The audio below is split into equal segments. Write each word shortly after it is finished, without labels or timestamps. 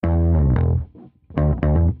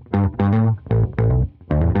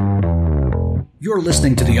You're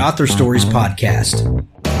listening to the Author Stories Podcast,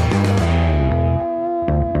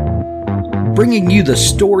 bringing you the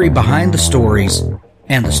story behind the stories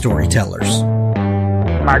and the storytellers.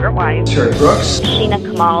 Margaret White, Terry Brooks, Sheena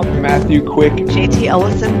Kamal, Matthew Quick, JT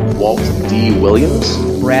Ellison, Walt D. Williams,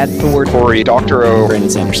 Brad Thor, Corey Doctorow, Brandon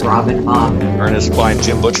Sanderson, Robin Mom, Ernest Blind,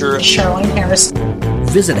 Jim Butcher, Sherwin Harris.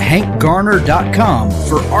 Visit hankgarner.com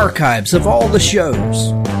for archives of all the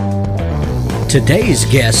shows. Today's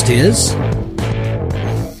guest is...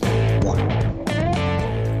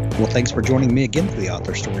 Well, thanks for joining me again for the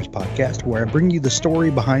Author Stories Podcast, where I bring you the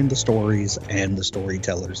story behind the stories and the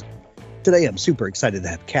storytellers. Today, I'm super excited to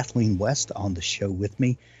have Kathleen West on the show with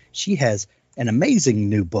me. She has an amazing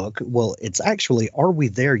new book. Well, it's actually Are We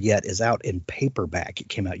There Yet is out in paperback. It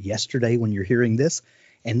came out yesterday when you're hearing this.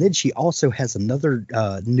 And then she also has another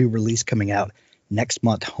new release coming out next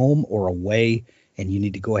month, Home or Away. And you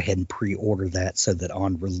need to go ahead and pre-order that so that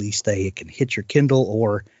on release day it can hit your Kindle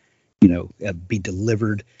or, be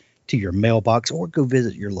delivered to your mailbox or go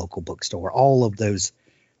visit your local bookstore. All of those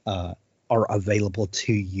are available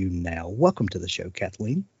to you now. Welcome to the show,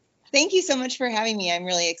 Kathleen. Thank you so much for having me. I'm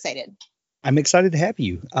really excited. I'm excited to have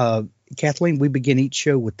you. Kathleen, we begin each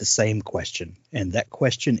show with the same question. And that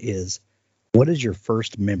question is, what is your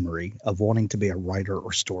first memory of wanting to be a writer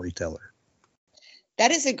or storyteller?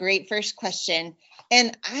 That is a great first question.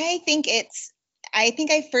 And I think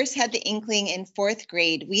I first had the inkling in fourth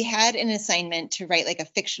grade. We had an assignment to write like a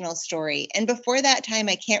fictional story. And before that time,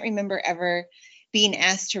 I can't remember ever being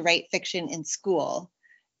asked to write fiction in school.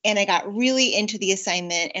 And I got really into the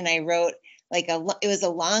assignment and I wrote it was a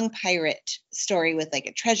long pirate story with like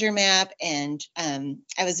a treasure map. And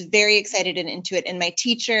I was very excited and into it. And my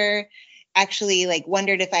teacher actually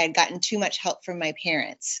wondered if I had gotten too much help from my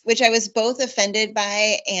parents, which I was both offended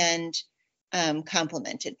by and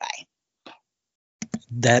complimented by.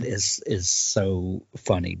 That is so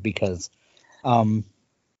funny because, I've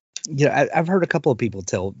heard a couple of people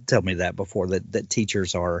tell me that before, that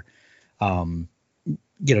teachers are, kind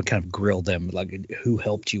of grill them, like, who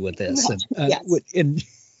helped you with this? And,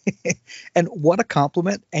 and what a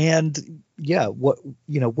compliment. And what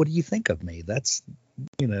do you think of me? That's,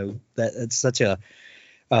 it's such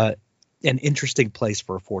an interesting place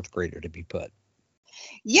for a fourth grader to be put.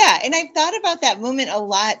 Yeah. And I've thought about that moment a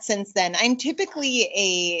lot since then. I'm typically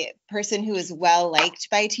a person who is well liked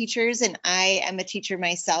by teachers, and I am a teacher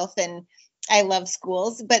myself and I love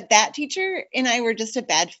schools, but that teacher and I were just a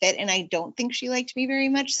bad fit. And I don't think she liked me very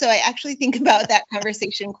much. So I actually think about that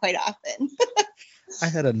conversation quite often. I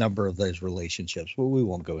had a number of those relationships, but we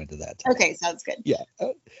won't go into that today. Okay. Sounds good. Yeah.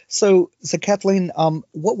 So Kathleen,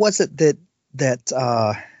 what was it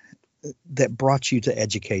that brought you to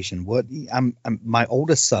education? My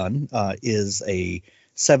oldest son is a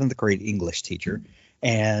seventh grade English teacher,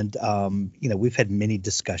 and we've had many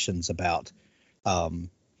discussions about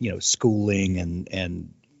schooling and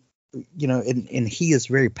he is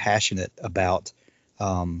very passionate about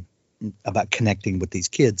connecting with these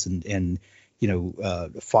kids and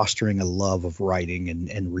fostering a love of writing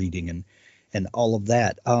and reading and all of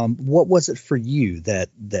that. What was it for you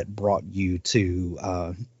that brought you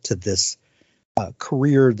to this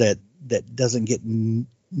career that doesn't get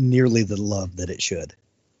nearly the love that it should?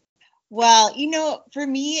 Well, for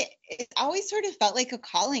me, it always sort of felt like a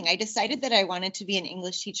calling. I decided that I wanted to be an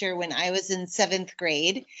English teacher when I was in seventh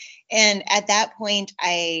grade. And at that point,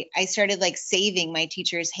 I started saving my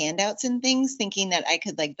teachers' handouts and things, thinking that I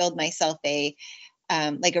could build myself a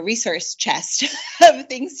resource chest of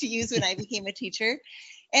things to use when I became a teacher.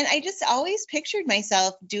 And I just always pictured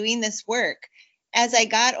myself doing this work. As I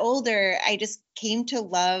got older, I just came to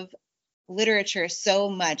love literature so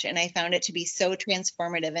much, and I found it to be so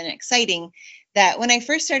transformative and exciting that when I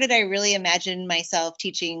first started, I really imagined myself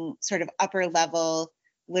teaching sort of upper level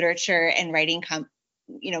literature and writing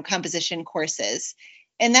composition courses.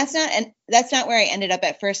 And that's not where I ended up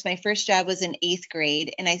at first. My first job was in eighth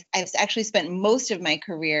grade, and I've actually spent most of my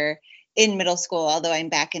career in middle school, although I'm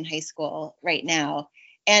back in high school right now.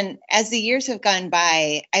 And as the years have gone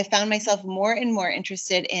by, I found myself more and more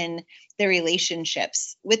interested in the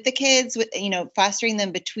relationships with the kids, with fostering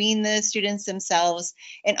them between the students themselves,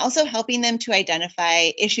 and also helping them to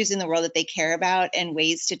identify issues in the world that they care about and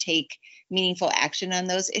ways to take meaningful action on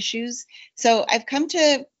those issues. So I've come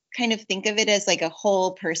to kind of think of it as a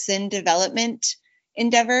whole person development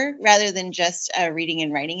endeavor rather than just a reading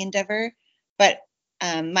and writing endeavor. But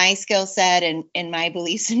my skill set and my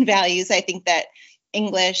beliefs and values, I think that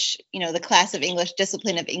English, the class of English,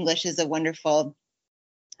 discipline of English is a wonderful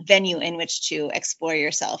venue in which to explore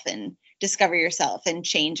yourself and discover yourself and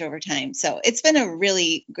change over time. So it's been a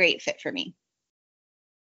really great fit for me.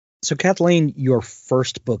 So, Kathleen, your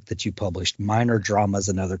first book that you published, Minor Dramas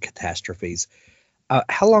and Other Catastrophes,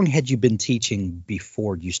 how long had you been teaching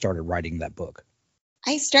before you started writing that book?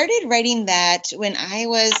 I started writing that when I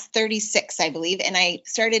was 36, I believe, and I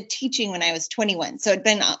started teaching when I was 21. So it'd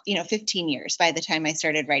been, 15 years by the time I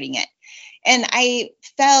started writing it. And I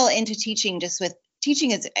fell into teaching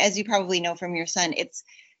teaching is, as you probably know from your son, it's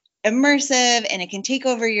immersive and it can take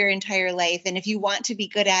over your entire life. And if you want to be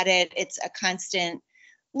good at it, it's a constant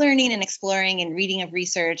learning and exploring and reading of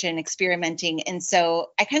research and experimenting. And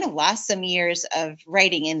so I kind of lost some years of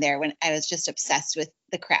writing in there when I was just obsessed with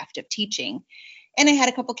the craft of teaching. And I had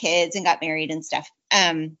a couple kids and got married and stuff.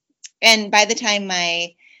 And by the time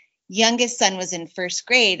my youngest son was in first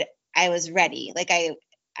grade, I was ready. Like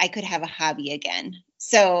I could have a hobby again.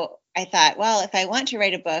 So I thought, well, if I want to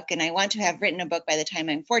write a book and I want to have written a book by the time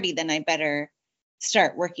I'm 40, then I better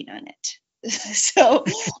start working on it. So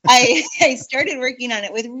I started working on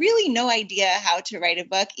it with really no idea how to write a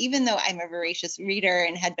book, even though I'm a voracious reader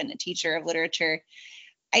and had been a teacher of literature.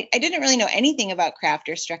 I didn't really know anything about craft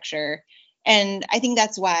or structure. And I think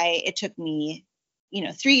that's why it took me,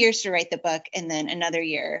 3 years to write the book and then another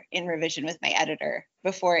year in revision with my editor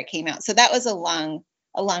before it came out. So that was a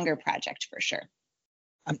longer project for sure.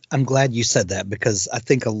 I'm glad you said that, because I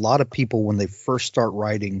think a lot of people, when they first start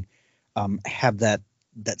writing, have that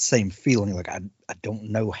same feeling, like I don't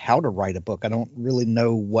know how to write a book. I don't really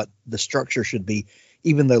know what the structure should be,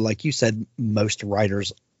 even though, like you said, most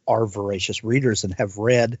writers are voracious readers and have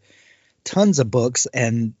read tons of books,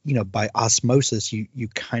 and by osmosis you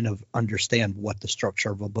kind of understand what the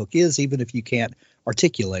structure of a book is, even if you can't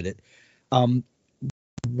articulate it.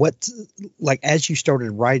 What, like, as you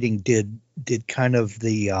started writing, did kind of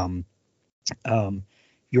the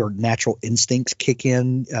your natural instincts kick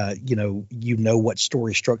in? What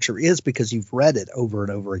story structure is because you've read it over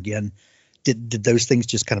and over again. Did those things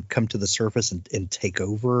just kind of come to the surface and take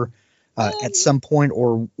over at some point,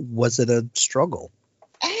 or was it a struggle?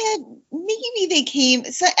 Maybe they came.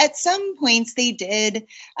 So at some points they did.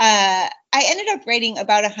 I ended up writing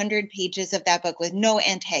about 100 pages of that book with no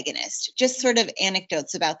antagonist, just sort of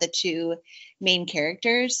anecdotes about the two main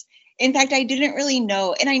characters. In fact, I didn't really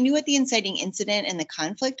know, and I knew what the inciting incident and the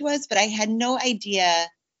conflict was, but I had no idea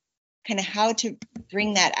kind of how to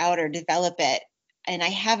bring that out or develop it. And I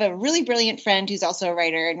have a really brilliant friend who's also a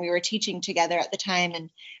writer, and we were teaching together at the time, and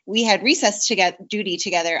we had recess duty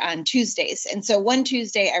together on Tuesdays. And so one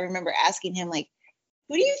Tuesday, I remember asking him, like,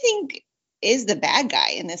 who do you think is the bad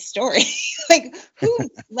guy in this story? Like,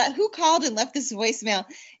 who called and left this voicemail?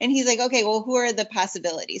 And he's like, okay, well, who are the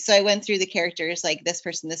possibilities? So I went through the characters, like this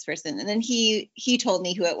person, and then he told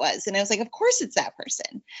me who it was. And I was like, of course it's that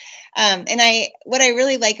person. What I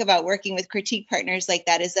really like about working with critique partners like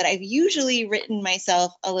that is that I've usually written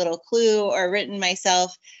myself a little clue or written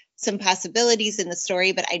myself some possibilities in the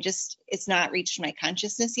story, but it's not reached my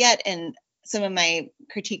consciousness yet. And some of my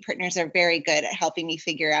critique partners are very good at helping me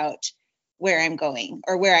figure out where I'm going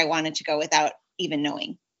or where I wanted to go without even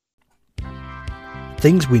knowing.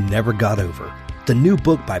 Things We Never Got Over, the new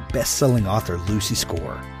book by best-selling author Lucy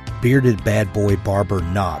Score. Bearded bad boy barber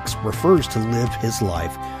Knox refers to live his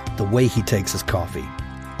life the way he takes his coffee,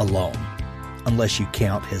 alone, unless you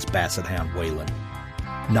count his basset hound Waylon.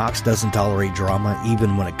 Knox doesn't tolerate drama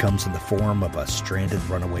even when it comes in the form of a stranded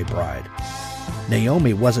runaway bride.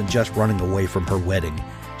 Naomi wasn't just running away from her wedding.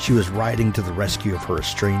 She was riding to the rescue of her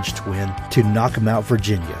estranged twin to Knockemout,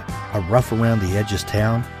 Virginia, a rough-around-the-edges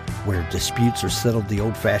town where disputes are settled the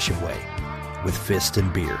old-fashioned way, with fist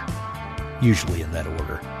and beer, usually in that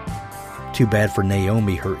order. Too bad for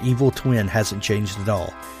Naomi, her evil twin hasn't changed at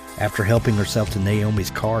all. After helping herself to Naomi's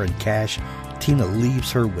car and cash, Tina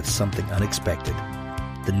leaves her with something unexpected,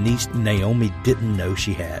 the niece Naomi didn't know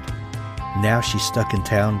she had. Now she's stuck in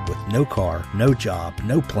town with no car, no job,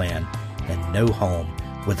 no plan, and no home,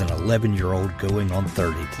 with an 11-year-old going on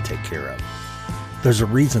 30 to take care of. There's a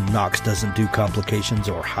reason Knox doesn't do complications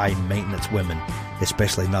or high-maintenance women,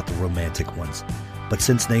 especially not the romantic ones. But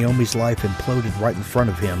since Naomi's life imploded right in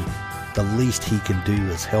front of him, the least he can do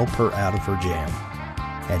is help her out of her jam.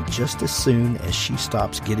 And just as soon as she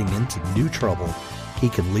stops getting into new trouble, he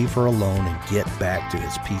can leave her alone and get back to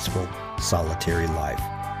his peaceful, solitary life.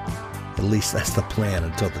 At least that's the plan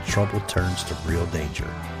until the trouble turns to real danger.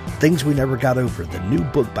 Things We Never Got Over, the new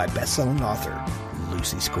book by best-selling author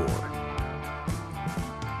Lucy Score.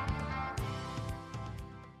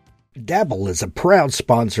 Dabble is a proud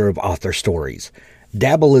sponsor of Author Stories.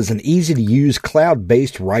 Dabble is an easy-to-use,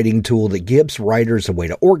 cloud-based writing tool that gives writers a way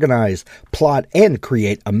to organize, plot, and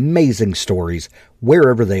create amazing stories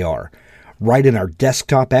wherever they are. Write in our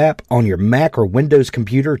desktop app on your Mac or Windows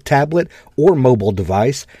computer, tablet, or mobile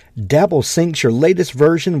device. Dabble syncs your latest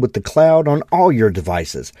version with the cloud on all your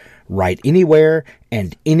devices. Write anywhere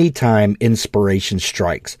and anytime inspiration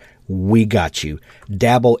strikes. We got you.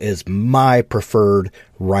 Dabble is my preferred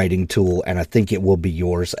writing tool, and I think it will be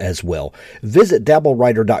yours as well. Visit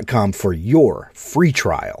dabblewriter.com for your free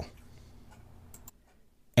trial.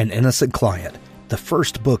 An Innocent Client, the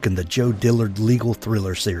first book in the Joe Dillard legal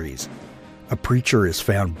thriller series. A preacher is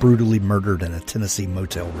found brutally murdered in a Tennessee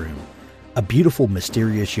motel room. A beautiful,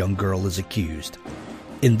 mysterious young girl is accused.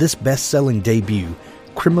 In this best-selling debut,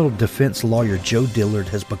 criminal defense lawyer Joe Dillard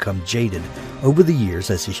has become jaded over the years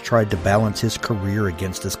as he's tried to balance his career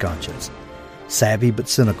against his conscience. Savvy but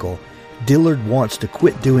cynical, Dillard wants to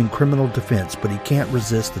quit doing criminal defense, but he can't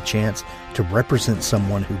resist the chance to represent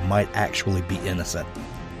someone who might actually be innocent.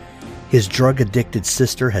 His drug-addicted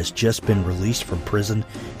sister has just been released from prison,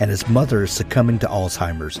 and his mother is succumbing to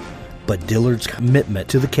Alzheimer's. But Dillard's commitment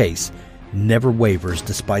to the case never wavers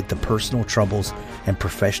despite the personal troubles and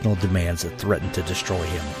professional demands that threaten to destroy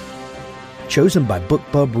him. Chosen by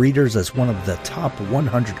BookBub readers as one of the top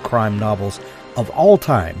 100 crime novels of all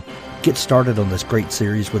time, get started on this great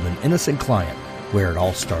series with An Innocent Client, where it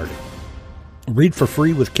all started. Read for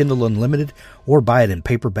free with Kindle Unlimited or buy it in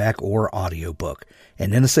paperback or audiobook.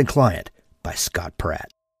 An Innocent Client by Scott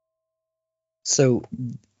Pratt. So,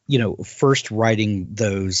 first writing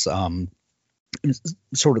those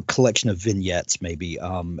sort of collection of vignettes, maybe,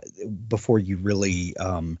 before you really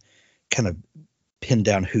kind of pin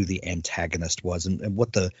down who the antagonist was and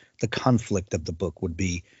what the conflict of the book would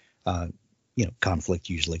be. Conflict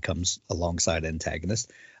usually comes alongside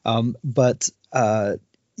antagonist. But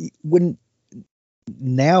when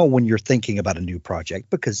you're thinking about a new project,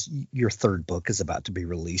 because your third book is about to be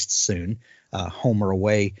released soon, Home or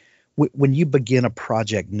Away, when you begin a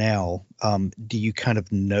project now, do you kind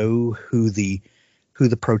of know who the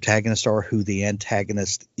protagonist are, who the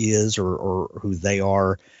antagonist is, or who they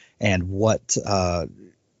are, and what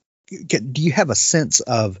do you have a sense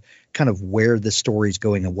of kind of where the story is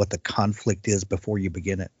going and what the conflict is before you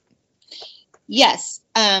begin it? Yes.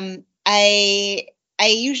 I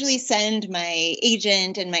usually send my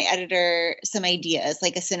agent and my editor some ideas,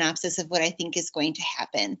 like a synopsis of what I think is going to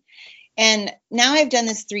happen. And now I've done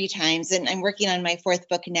this 3 times, and I'm working on my 4th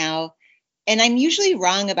book now. And I'm usually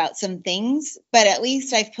wrong about some things, but at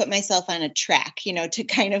least I've put myself on a track, to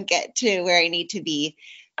kind of get to where I need to be.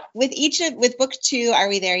 With book 2, Are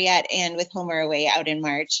We There Yet? And with Home or Away out in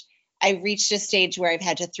March, I've reached a stage where I've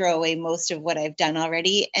had to throw away most of what I've done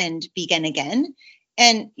already and begin again.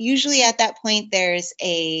 And usually at that point, there's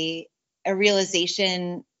a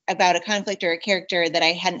realization about a conflict or a character that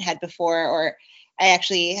I hadn't had before, or I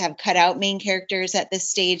actually have cut out main characters at this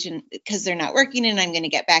stage and because they're not working, and I'm going to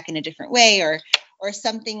get back in a different way, or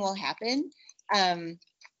something will happen.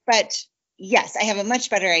 But yes, I have a much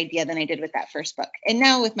better idea than I did with that first book. And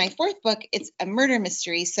now with my 4th book, it's a murder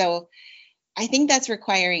mystery. So I think that's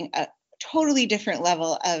requiring a totally different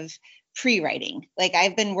level of pre-writing. Like,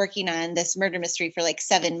 I've been working on this murder mystery for like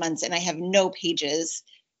 7 months, and I have no pages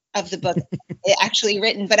of the book actually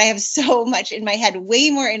written, but I have so much in my head, way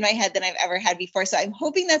more in my head than I've ever had before. So I'm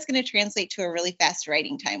hoping that's going to translate to a really fast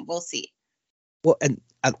writing time. We'll see. Well, and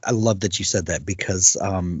I love that you said that, because,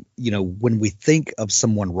 when we think of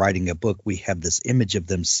someone writing a book, we have this image of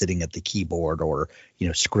them sitting at the keyboard or,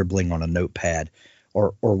 scribbling on a notepad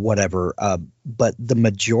or whatever. But the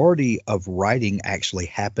majority of writing actually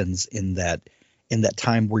happens in that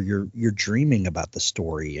time where you're dreaming about the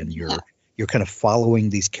story, and you're kind of following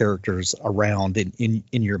these characters around in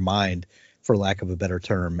your mind, for lack of a better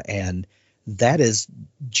term. And that is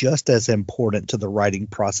just as important to the writing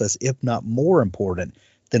process, if not more important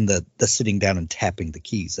than the sitting down and tapping the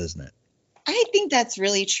keys, isn't it? I think that's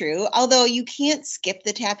really true. Although you can't skip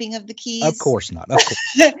the tapping of the keys. Of course not. Of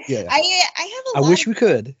course. Yeah. I wish we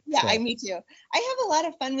could. Yeah, me too. I have a lot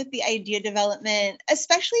of fun with the idea development,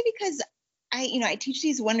 especially because I teach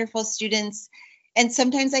these wonderful students, and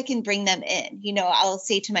sometimes I can bring them in. I'll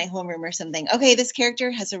say to my homeroom or something, okay, this character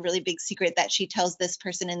has a really big secret that she tells this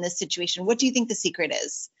person in this situation. What do you think the secret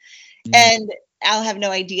is? Mm-hmm. And I'll have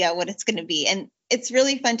no idea what it's going to be. And it's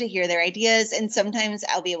really fun to hear their ideas. And sometimes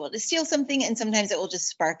I'll be able to steal something, and sometimes it will just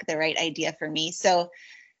spark the right idea for me. So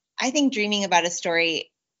I think dreaming about a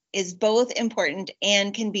story is both important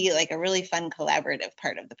and can be like a really fun collaborative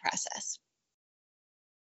part of the process.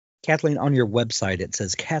 Kathleen, on your website, it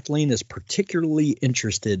says Kathleen is particularly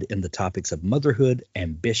interested in the topics of motherhood,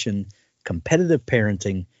 ambition, competitive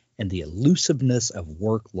parenting, and the elusiveness of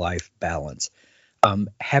work-life balance.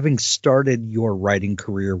 Having started your writing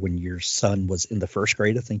career when your son was in the first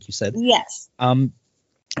grade, I think you said, Yes.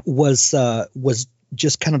 was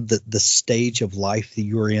just kind of the stage of life that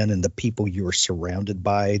you were in and the people you were surrounded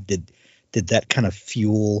by. Did that kind of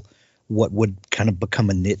fuel what would kind of become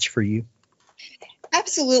a niche for you?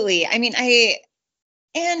 Absolutely. I mean, I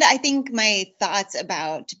think my thoughts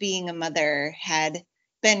about being a mother had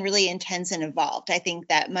been really intense and evolved. I think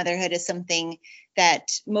that motherhood is something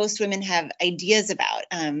that most women have ideas about,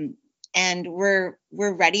 and we're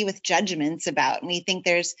ready with judgments about. And we think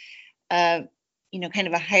there's kind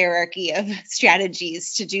of a hierarchy of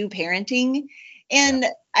strategies to do parenting. And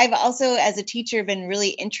I've also, as a teacher, been really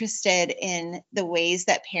interested in the ways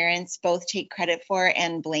that parents both take credit for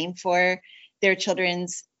and blame for their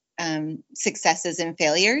children's successes and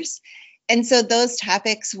failures. And so those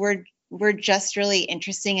topics were just really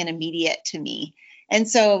interesting and immediate to me. And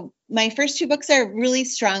so my first two books are really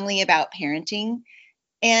strongly about parenting.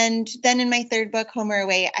 And then in my third book, Home or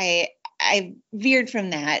Away, I veered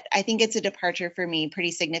from that. I think it's a departure for me,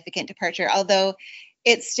 pretty significant departure, although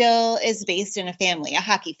it still is based in a family, a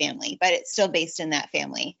hockey family, but it's still based in that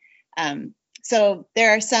family. So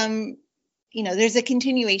there are some, there's a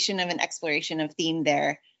continuation of an exploration of theme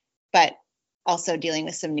there, but also dealing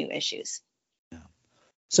with some new issues.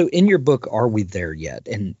 So in your book, Are We There Yet?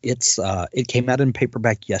 And it came out in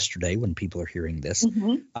paperback yesterday when people are hearing this.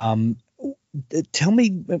 Mm-hmm. Tell me,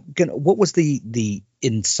 what was the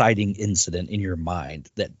inciting incident in your mind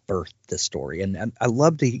that birthed this story? And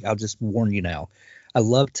I'll just warn you now, I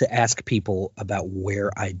love to ask people about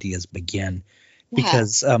where ideas begin,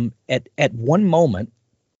 because at one moment,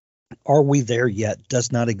 Are We There Yet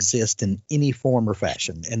does not exist in any form or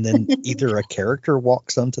fashion. And then either a character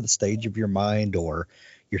walks onto the stage of your mind, or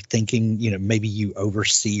you're thinking, maybe you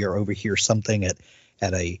oversee or overhear something at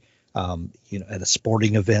a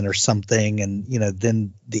sporting event or something. And,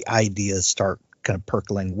 then the ideas start kind of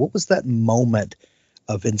percolating. What was that moment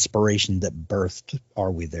of inspiration that birthed Are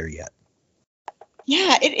We There Yet?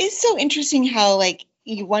 Yeah, it is so interesting how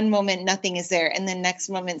one moment nothing is there and the next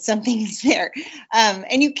moment something is there.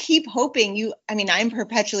 And you keep hoping I'm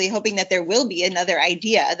perpetually hoping that there will be another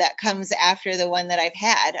idea that comes after the one that I've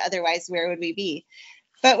had. Otherwise, where would we be?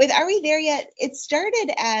 But with Are We There Yet? It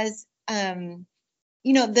started as,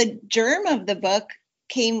 the germ of the book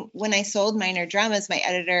came when I sold Minor Dramas. My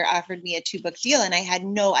editor offered me a 2-book deal and I had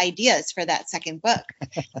no ideas for that second book.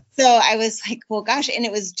 So I was like, well, gosh, and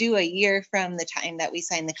it was due a year from the time that we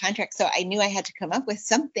signed the contract. So I knew I had to come up with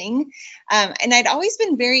something. And I'd always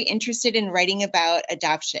been very interested in writing about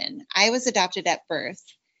adoption. I was adopted at birth,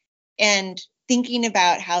 and thinking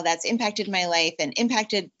about how that's impacted my life and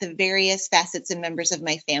impacted the various facets and members of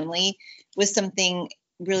my family was something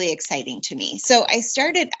really exciting to me. So I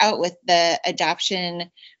started out with the adoption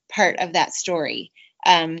part of that story.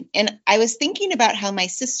 And I was thinking about how my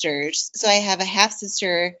sisters, so I have a half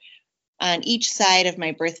sister on each side of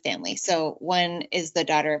my birth family. So one is the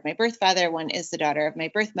daughter of my birth father, one is the daughter of my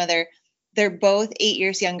birth mother. They're both 8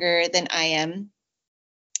 years younger than I am.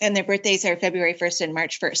 And their birthdays are February 1st and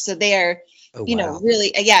March 1st. So they are,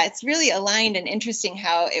 really, it's really aligned and interesting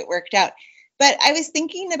how it worked out. But I was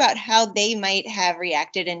thinking about how they might have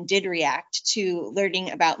reacted and did react to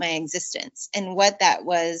learning about my existence and what that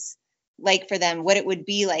was like for them, what it would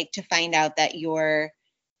be like to find out that your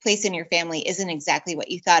place in your family isn't exactly what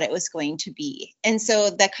you thought it was going to be. And so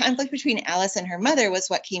the conflict between Alice and her mother was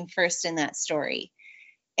what came first in that story.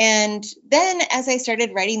 And then as I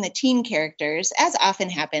started writing the teen characters, as often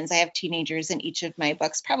happens, I have teenagers in each of my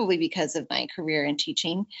books, probably because of my career in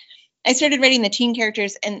teaching. I started writing the teen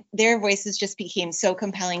characters and their voices just became so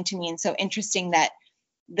compelling to me and so interesting that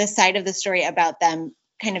the side of the story about them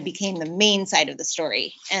kind of became the main side of the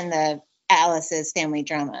story, and the Alice's family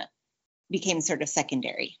drama became sort of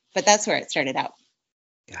secondary. But that's where it started out.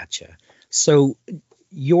 Gotcha. So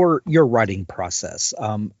your writing process,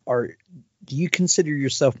 do you consider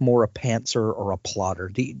yourself more a pantser or a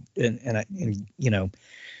plotter? That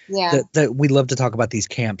we love to talk about these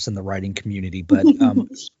camps in the writing community, but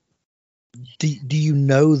do you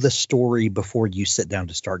know the story before you sit down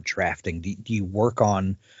to start drafting? Do you work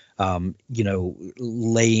on,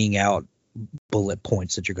 laying out bullet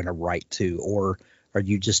points that you're going to write to, or are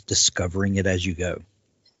you just discovering it as you go?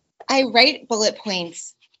 I write bullet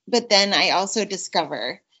points, but then I also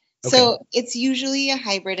discover. Okay. So it's usually a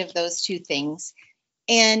hybrid of those two things.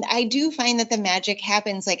 And I do find that the magic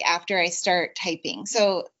happens after I start typing.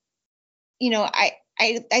 So,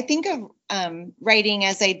 I think of writing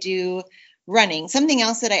as I do running. Something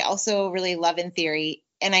else that I also really love in theory,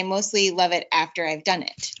 and I mostly love it after I've done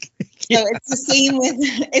it. it's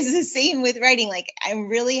the same with writing. Like, I'm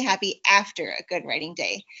really happy after a good writing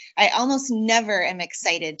day. I almost never am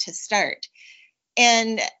excited to start.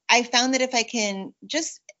 And I found that if I can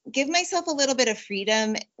just give myself a little bit of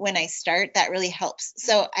freedom when I start, that really helps.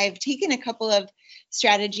 So I've taken a couple of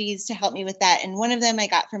strategies to help me with that. And one of them I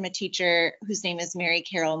got from a teacher whose name is Mary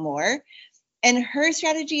Carol Moore. And her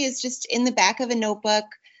strategy is just in the back of a notebook,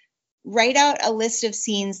 write out a list of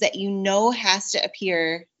scenes that you know have to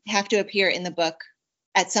appear in the book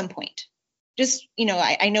at some point. Just,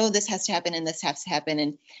 I know this has to happen and this has to happen,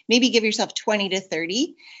 and maybe give yourself 20 to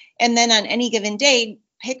 30. And then on any given day,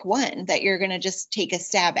 pick one that you're going to just take a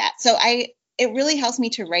stab at. So it really helps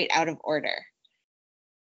me to write out of order.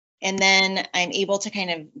 And then I'm able to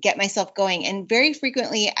kind of get myself going. And very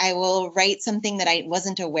frequently, I will write something that I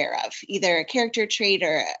wasn't aware of, either a character trait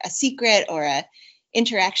or a secret or a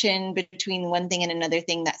interaction between one thing and another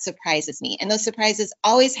thing that surprises me. And those surprises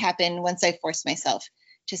always happen once I force myself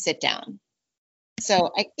to sit down.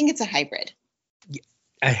 So I think it's a hybrid.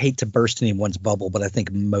 I hate to burst anyone's bubble, but I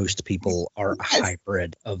think most people are a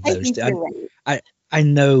hybrid of those. I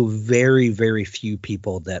know very, very few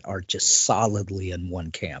people that are just solidly in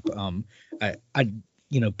one camp.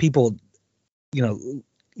 People,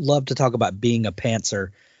 love to talk about being a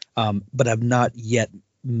pantser, but I've not yet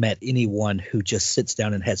met anyone who just sits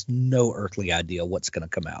down and has no earthly idea what's going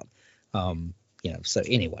to come out. So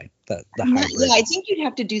anyway, the hybrid. Yeah, I think you'd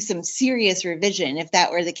have to do some serious revision if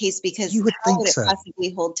that were the case, because you would how think would it so.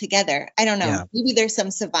 possibly hold together? I don't know. Yeah. Maybe there's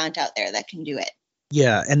some savant out there that can do it.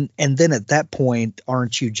 Yeah, and then at that point,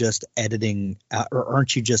 aren't you just editing or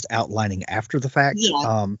aren't you just outlining after the fact?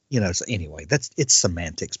 Yeah. So anyway, it's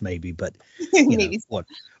semantics maybe, but Maybe.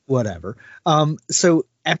 Whatever. So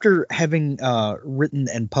after having written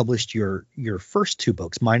and published your first two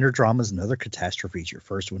books, Minor Dramas and Other Catastrophes, your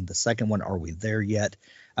first one, the second one, Are We There Yet,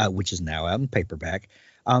 which is now out in paperback,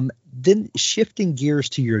 then shifting gears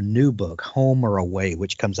to your new book, Home or Away,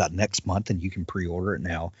 which comes out next month and you can pre-order it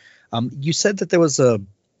now. You said that there was a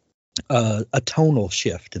tonal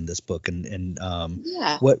shift in this book, and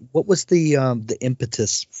what was the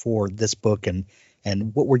impetus for this book, and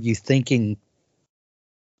what were you thinking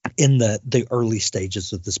in the early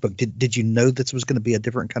stages of this book? Did you know this was going to be a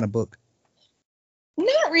different kind of book?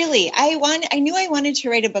 Not really. I knew I wanted to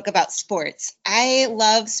write a book about sports. I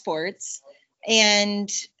love sports, and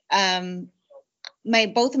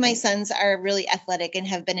both of my sons are really athletic and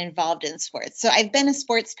have been involved in sports. So I've been a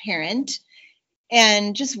sports parent,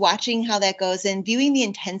 and just watching how that goes and viewing the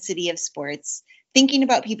intensity of sports, thinking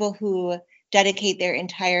about people who dedicate their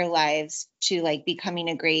entire lives to like becoming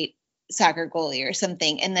a great soccer goalie or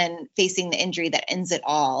something, and then facing the injury that ends it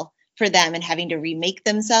all for them and having to remake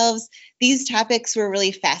themselves. These topics were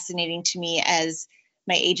really fascinating to me as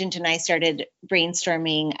my agent and I started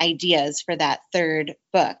brainstorming ideas for that third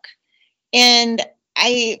book. And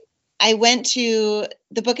the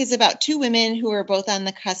book is about two women who are both on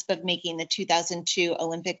the cusp of making the 2002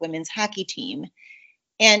 Olympic women's hockey team.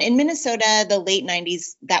 And in Minnesota, the late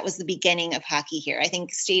 90s, that was the beginning of hockey here. I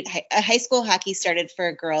think high school hockey started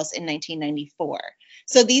for girls in 1994.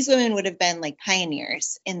 So these women would have been like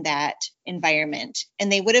pioneers in that environment.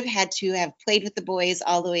 And they would have had to have played with the boys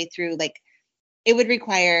all the way through. Like, it would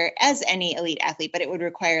require, as any elite athlete, but it would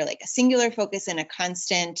require like a singular focus and a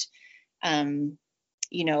constant,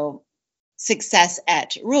 success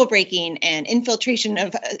at rule breaking and infiltration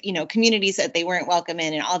of, communities that they weren't welcome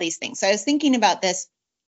in and all these things. So I was thinking about this.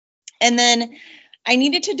 And then I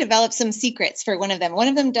needed to develop some secrets for one of them. One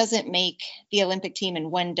of them doesn't make the Olympic team and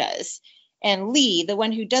one does. And Lee, the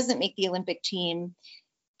one who doesn't make the Olympic team,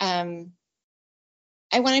 I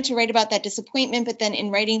wanted to write about that disappointment, but then in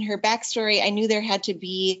writing her backstory, I knew there had to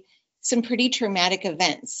be some pretty traumatic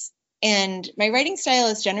events. And my writing style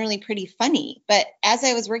is generally pretty funny. But as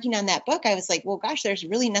I was working on that book, I was like, well, gosh, there's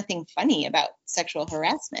really nothing funny about sexual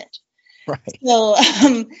harassment. Right. So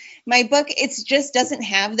my book, it just doesn't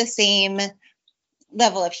have the same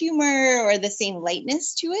level of humor or the same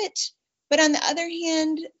lightness to it. But on the other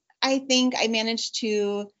hand, I think I managed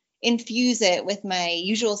to infuse it with my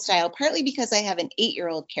usual style, partly because I have an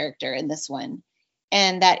 8-year-old character in this one.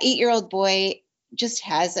 And that 8-year-old boy just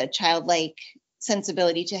has a childlike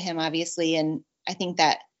sensibility to him, obviously. And I think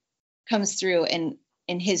that comes through in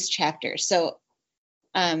his chapter. So,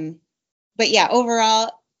 but yeah,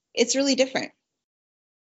 overall, it's really different.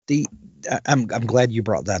 I'm glad you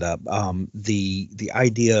brought that up. The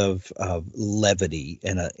idea of levity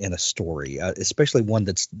in a story, especially one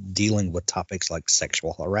that's dealing with topics like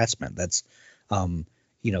sexual harassment, that's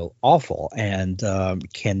awful and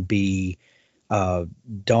can be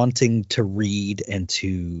daunting to read and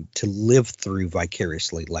to live through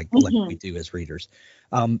vicariously, like we do as readers.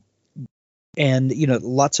 And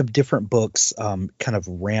lots of different books kind of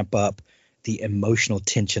ramp up the emotional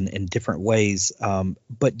tension in different ways,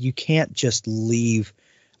 but you can't just leave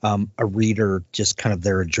a reader just kind of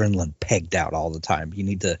their adrenaline pegged out all the time. You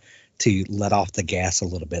need to let off the gas a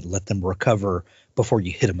little bit, let them recover before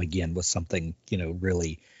you hit them again with something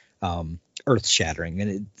really earth shattering,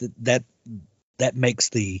 and that makes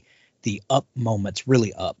the up moments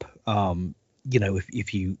really up.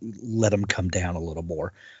 If you let them come down a little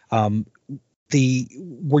more.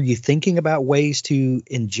 Were you thinking about ways to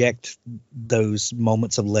inject those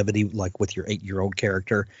moments of levity, like with your 8-year-old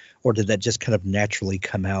character, or did that just kind of naturally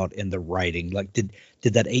come out in the writing? Like, did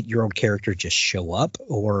that 8-year-old character just show up,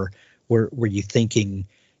 or were you thinking,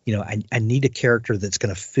 I need a character that's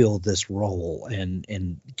going to fill this role,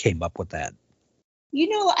 and came up with that?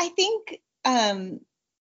 I think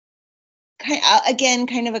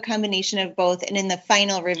kind of a combination of both. And in the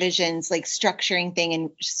final revisions, like structuring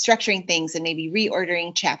things and maybe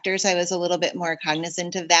reordering chapters, I was a little bit more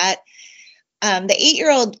cognizant of that. The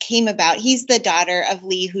 8-year-old came about. He's the daughter of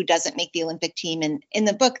Lee, who doesn't make the Olympic team. And in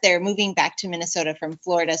the book, they're moving back to Minnesota from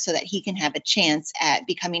Florida so that he can have a chance at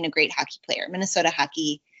becoming a great hockey player. Minnesota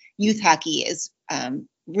hockey, youth hockey, is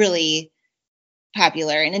really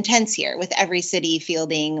popular and intense here, with every city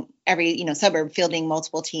fielding, every suburb fielding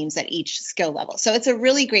multiple teams at each skill level. So it's a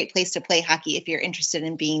really great place to play hockey if you're interested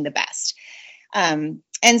in being the best. And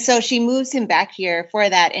so she moves him back here for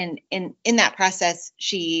that. And in that process,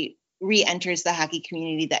 she re-enters the hockey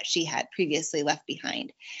community that she had previously left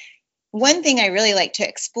behind. One thing I really like to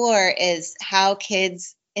explore is how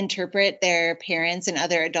kids interpret their parents and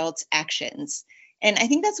other adults' actions. And I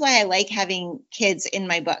think that's why I like having kids in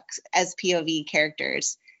my books as POV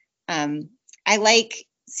characters. I like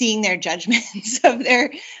seeing their judgments of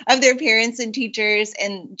their parents and teachers,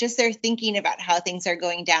 and just their thinking about how things are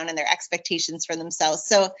going down and their expectations for themselves.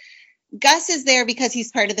 So Gus is there because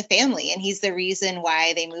he's part of the family, and he's the reason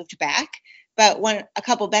why they moved back. But a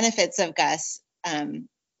couple benefits of Gus are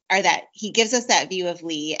that he gives us that view of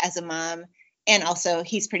Lee as a mom. And also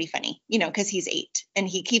he's pretty funny, because he's 8, and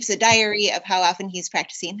he keeps a diary of how often he's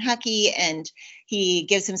practicing hockey, and he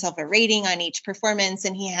gives himself a rating on each performance.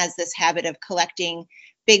 And he has this habit of collecting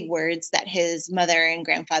big words that his mother and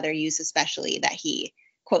grandfather use, especially, that he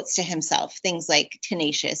quotes to himself, things like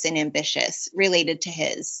tenacious and ambitious related to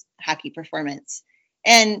his hockey performance.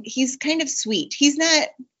 And he's kind of sweet. He's not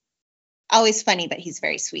always funny, but he's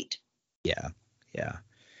very sweet. Yeah.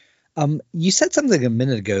 You said something a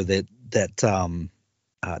minute ago that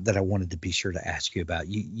I wanted to be sure to ask you about.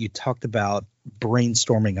 You talked about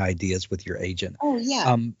brainstorming ideas with your agent. Oh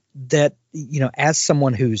yeah. That as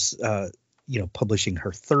someone who's publishing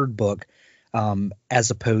her 3rd book,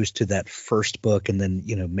 as opposed to that first book, and then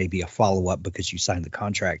maybe a follow-up because you signed the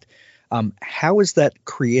contract. How is that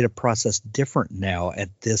creative process different now at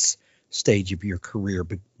this stage of your career?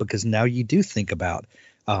 Because now you do think about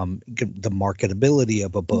the marketability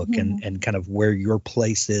of a book, and kind of where your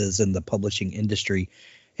place is in the publishing industry.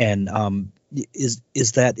 And is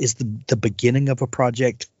the beginning of a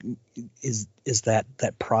project, is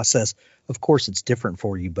that process? Of course it's different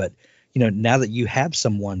for you, but now that you have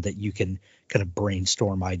someone that you can kind of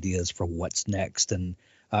brainstorm ideas for what's next, and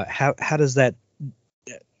how is that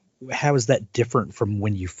different from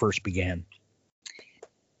when you first began?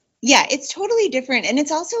 Yeah, it's totally different. And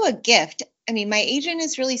it's also a gift. I mean, my agent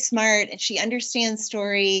is really smart, and she understands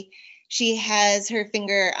story. She has her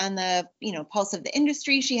finger on the, pulse of the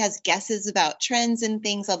industry. She has guesses about trends and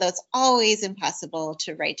things, although it's always impossible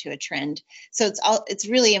to write to a trend. So it's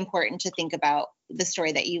really important to think about the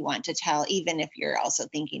story that you want to tell, even if you're also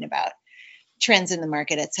thinking about trends in the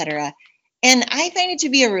market, et cetera. And I find it to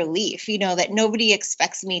be a relief, that nobody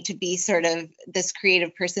expects me to be sort of this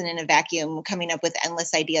creative person in a vacuum coming up with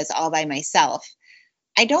endless ideas all by myself.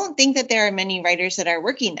 I don't think that there are many writers that are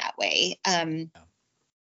working that way.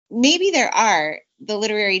 Maybe there are the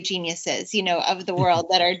literary geniuses, of the world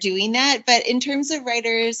that are doing that. But in terms of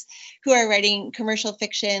writers who are writing commercial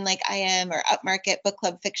fiction like I am, or upmarket book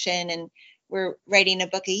club fiction, and we're writing a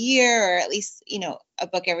book a year, or at least, a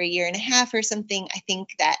book every year and a half or something, I think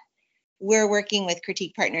that we're working with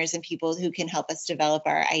critique partners and people who can help us develop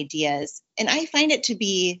our ideas. And I find it to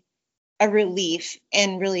be a relief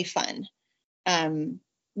and really fun.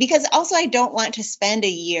 Because also I don't want to spend a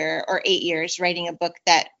year or 8 years writing a book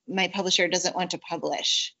that my publisher doesn't want to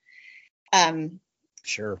publish.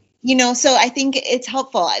 Sure. So I think it's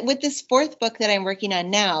helpful. With this 4th book that I'm working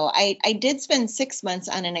on now, I did spend 6 months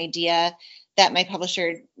on an idea that my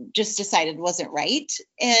publisher just decided wasn't right.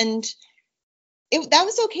 And that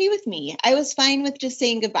was okay with me. I was fine with just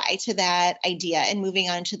saying goodbye to that idea and moving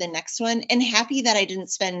on to the next one, and happy that I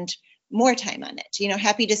didn't spend more time on it.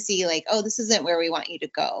 Happy to see like, oh, this isn't where we want you to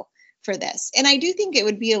go for this. And I do think it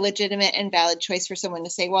would be a legitimate and valid choice for someone to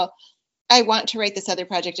say, well, I want to write this other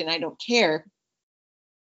project and I don't care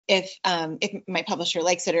if my publisher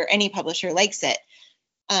likes it or any publisher likes it.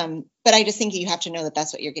 But I just think you have to know that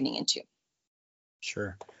that's what you're getting into.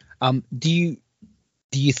 Sure. Do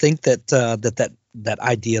you think that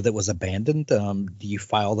idea that was abandoned, do you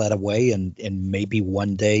file that away and maybe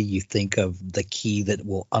one day you think of the key that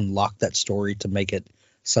will unlock that story to make it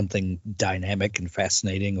something dynamic and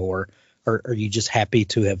fascinating, or are you just happy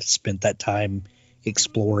to have spent that time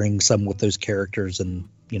exploring some with those characters and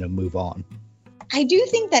move on? I do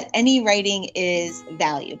think that any writing is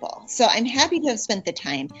valuable. So I'm happy to have spent the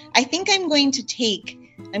time. I think I'm going to take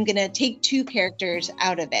two characters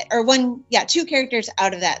out of it, or two characters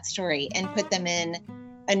out of that story and put them in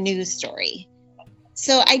a new story.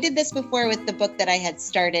 So I did this before with the book that I had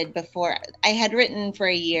started before. I had written for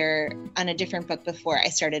a year on a different book before I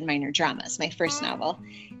started Minor Dramas, my first novel.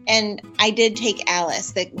 And I did take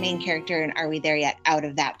Alice, the main character in Are We There Yet, out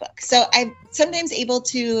of that book. So I'm sometimes able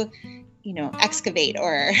to excavate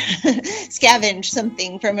or scavenge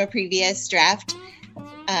something from a previous draft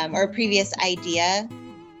or a previous idea.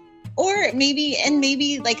 Or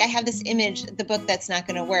maybe like I have this image, the book that's not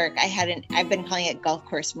going to work. I've been calling it Golf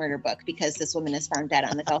Course Murder Book because this woman is found dead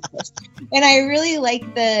on the golf course. And I really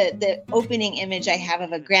like the opening image I have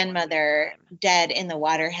of a grandmother dead in the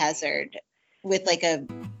water hazard with like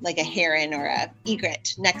a heron or a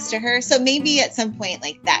egret next to her. So maybe at some point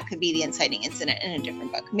like that could be the inciting incident in a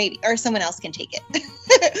different book, maybe, or someone else can take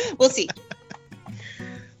it. We'll see.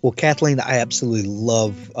 Well, Kathleen, I absolutely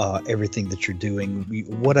love everything that you're doing.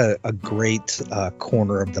 What a great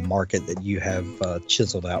corner of the market that you have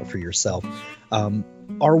chiseled out for yourself.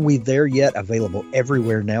 Are We There Yet? Available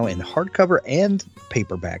everywhere now in hardcover and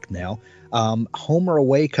paperback now. Home or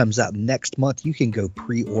Away comes out next month. You can go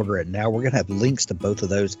pre-order it now. We're going to have links to both of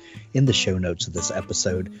those in the show notes of this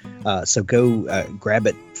episode. So go grab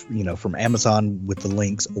it, from Amazon with the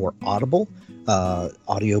links, or Audible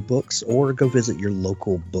audiobooks, or go visit your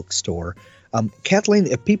local bookstore. Kathleen,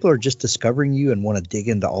 if people are just discovering you and want to dig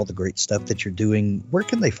into all the great stuff that you're doing, where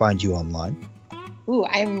can they find you online? Ooh,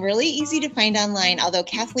 I'm really easy to find online, although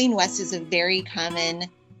Kathleen West is a very common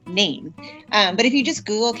name. But if you just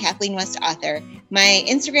Google Kathleen West author, my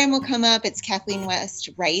Instagram will come up. It's Kathleen West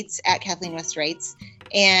Writes, at Kathleen West Writes.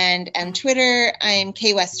 And on Twitter, I'm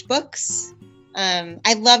K West Books.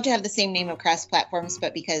 I'd love to have the same name across platforms,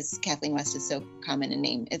 but because Kathleen West is so common a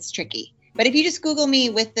name, it's tricky. But if you just Google me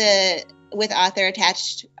with author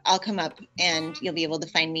attached, I'll come up and you'll be able to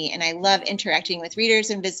find me. And I love interacting with readers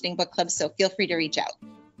and visiting book clubs, so feel free to reach out.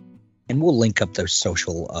 And we'll link up those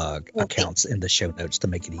social accounts in the show notes to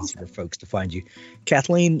make it easy for folks to find you.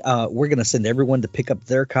 Kathleen, we're going to send everyone to pick up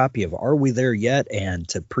their copy of Are We There Yet? And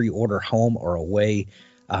to pre-order Home or Away.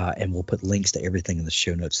 And we'll put links to everything in the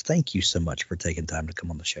show notes. Thank you so much for taking time to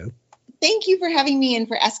come on the show. Thank you for having me and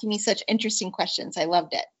for asking me such interesting questions. I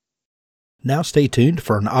loved it. Now stay tuned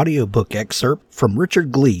for an audiobook excerpt from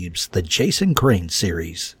Richard Gleaves' The Jason Crane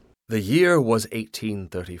series. The year was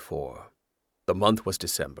 1834. The month was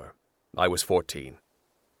December. I was 14.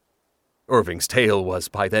 Irving's tale was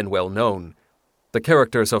by then well known. The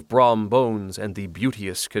characters of Brom Bones and the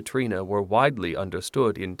beauteous Katrina were widely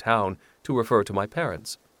understood in town to refer to my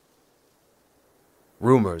parents.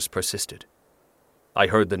 Rumors persisted. I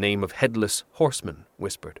heard the name of Headless Horseman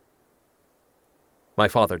whispered. My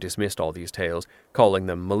father dismissed all these tales, calling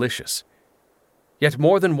them malicious. Yet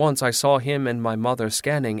more than once I saw him and my mother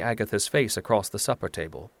scanning Agatha's face across the supper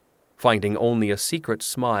table, finding only a secret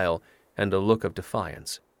smile and a look of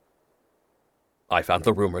defiance. I found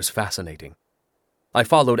the rumors fascinating. I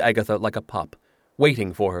followed Agatha like a pup,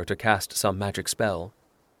 waiting for her to cast some magic spell.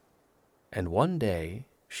 And one day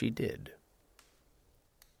she did.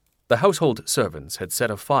 The household servants had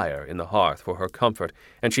set a fire in the hearth for her comfort,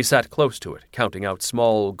 and she sat close to it, counting out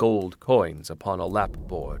small gold coins upon a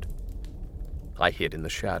lapboard. I hid in the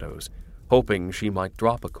shadows, hoping she might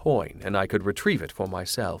drop a coin and I could retrieve it for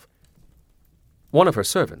myself. One of her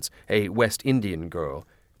servants, a West Indian girl,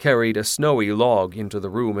 carried a snowy log into the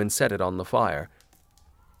room and set it on the fire.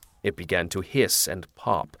 It began to hiss and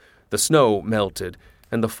pop, the snow melted,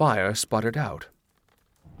 and the fire sputtered out.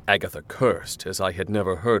 Agatha cursed as I had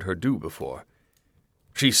never heard her do before.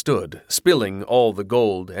 She stood, spilling all the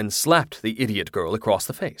gold, and slapped the idiot girl across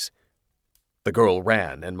the face. The girl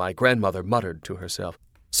ran, and my grandmother muttered to herself,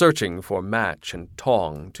 searching for match and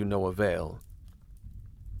tong to no avail.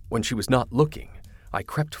 When she was not looking, I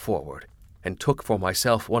crept forward, and took for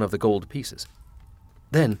myself one of the gold pieces.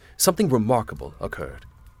 Then something remarkable occurred.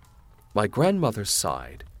 My grandmother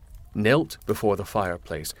sighed, knelt before the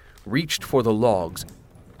fireplace, reached for the logs,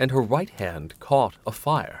 and her right hand caught a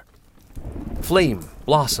fire. Flame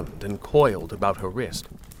blossomed and coiled about her wrist.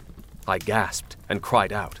 I gasped and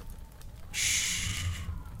cried out, "Shh!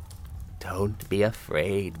 Don't be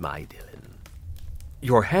afraid, my Dylan."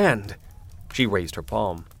 "Your hand!" She raised her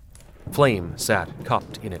palm. Flame sat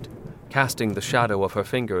cupped in it, casting the shadow of her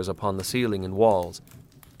fingers upon the ceiling and walls.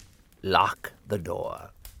 "Lock the door,"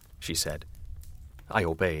 she said. I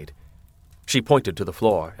obeyed. She pointed to the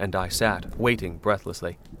floor, and I sat, waiting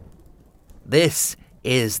breathlessly. "This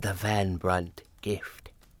is the Van Brunt gift.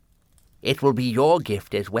 It will be your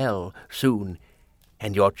gift as well, soon,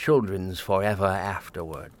 and your children's forever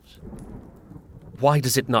afterwards." "Why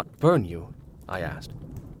does it not burn you?" I asked.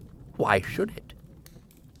 "Why should it?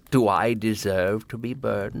 Do I deserve to be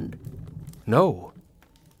burned?" "No."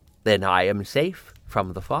 "Then I am safe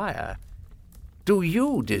from the fire. Do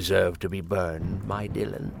you deserve to be burned, my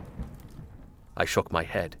Dylan?" I shook my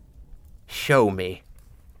head. "Show me."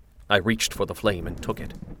 I reached for the flame and took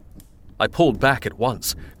it. I pulled back at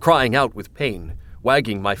once, crying out with pain,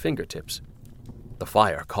 wagging my fingertips. The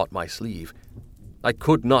fire caught my sleeve. I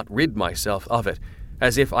could not rid myself of it,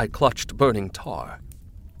 as if I clutched burning tar.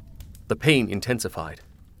 The pain intensified.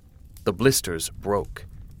 The blisters broke,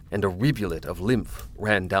 and a rivulet of lymph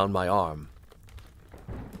ran down my arm.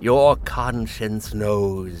 "Your conscience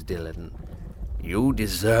knows, Dylan. You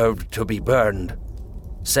deserved to be burned.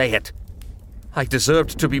 Say it." "I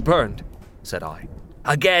deserved to be burned," said I.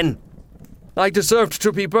 "Again." "I deserved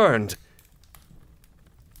to be burned."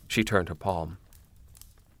 She turned her palm.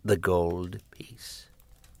 "The gold piece."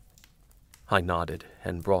 I nodded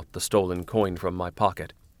and brought the stolen coin from my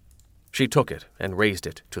pocket. She took it and raised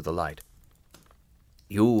it to the light.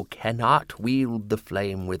 "You cannot wield the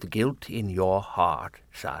flame with guilt in your heart,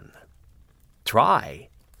 son. Try,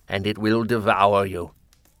 and it will devour you.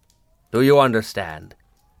 Do you understand?"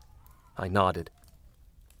 I nodded.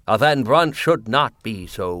 "A Van Brunt should not be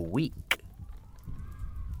so weak."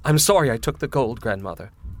 "I'm sorry I took the gold,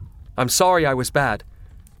 Grandmother. I'm sorry I was bad.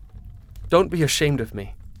 Don't be ashamed of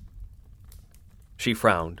me." She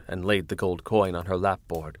frowned and laid the gold coin on her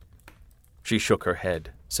lapboard. She shook her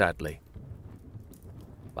head sadly.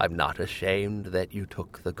 "I'm not ashamed that you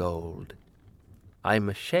took the gold. I'm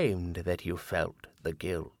ashamed that you felt the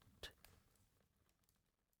guilt.